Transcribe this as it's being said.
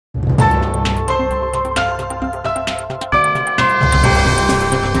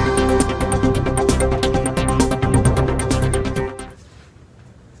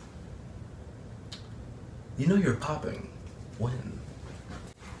know you're popping. When?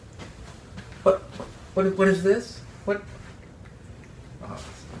 What is this? What? Oh,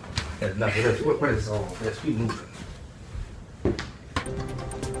 enough of this. What is all this? Keep moving.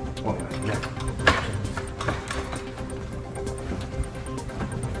 Oh my God.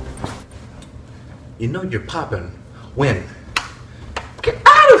 You know you're popping. When? Get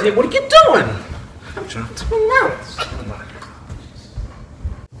out of here! What are you doing? I'm trying to announce. Oh my God.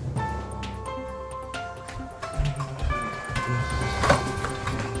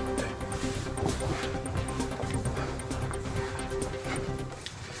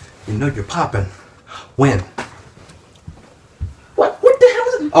 You know you're popping. When? What the hell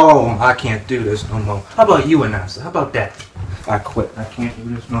is it? Oh, I can't do this no more. How about you announce it? How about that? I quit. I can't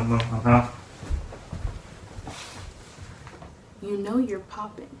do this no more. You know you're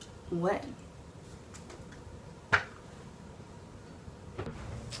popping. When?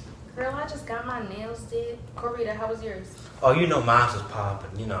 Girl, I just got my nails did. Corita, how was yours? Oh, you know mine's is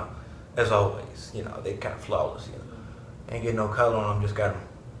popping, you know. As always, you know, they kind of flawless, you know. Ain't get no color on them, just got them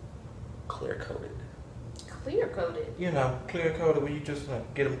clear coated. Clear coated? You know, clear coated where you just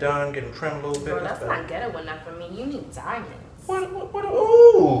get them done, get them trimmed a little bit. Bro, that's not ghetto enough for me. You need diamonds. What?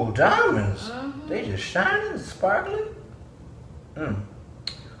 Ooh, diamonds. Mm-hmm. They just shining, sparkling. How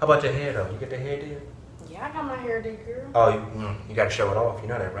about your hair though? You get the hair did? Yeah, I got my hair did, girl. Oh, you got to show it off. You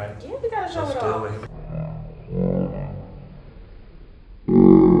know that, right? Yeah, we gotta show it off.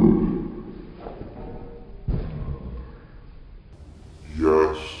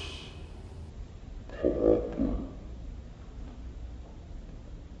 Yes.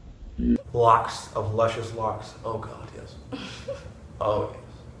 Locks of luscious locks. Oh God, yes. Oh yes.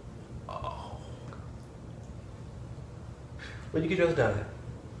 Oh. Where'd you get yours done at?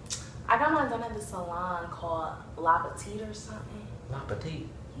 I got mine done at the salon called La Petite or something. La Petite.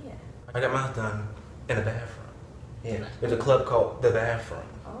 Yeah. I got mine done in the bathroom. Yeah. There's a club called The Bathroom.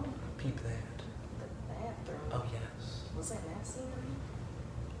 Oh. Peep that. The bathroom. Oh yes. Was it nasty?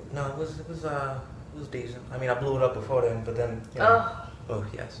 No, it was decent. I mean, I blew it up before then, but then. You know, oh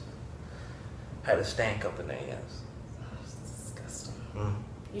yes. Had a stank up in there, yes. Oh, it's disgusting. Mm.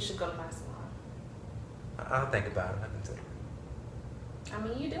 You should go to my salon. I'll think about it. I consider it. I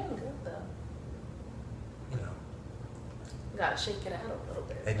mean, you're doing good though. You know. You gotta shake it out a little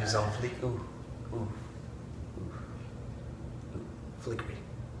bit. Edges on fleek. Ooh. Ooh. Ooh. Ooh. Fleekery.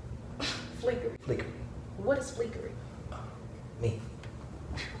 Fleekery. Fleekery. What is fleekery? Me.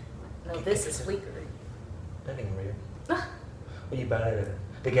 No, this is fleekery. That ain't real. Where you buy it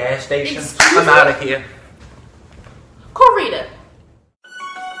at? The gas station? Excuse I'm out of here.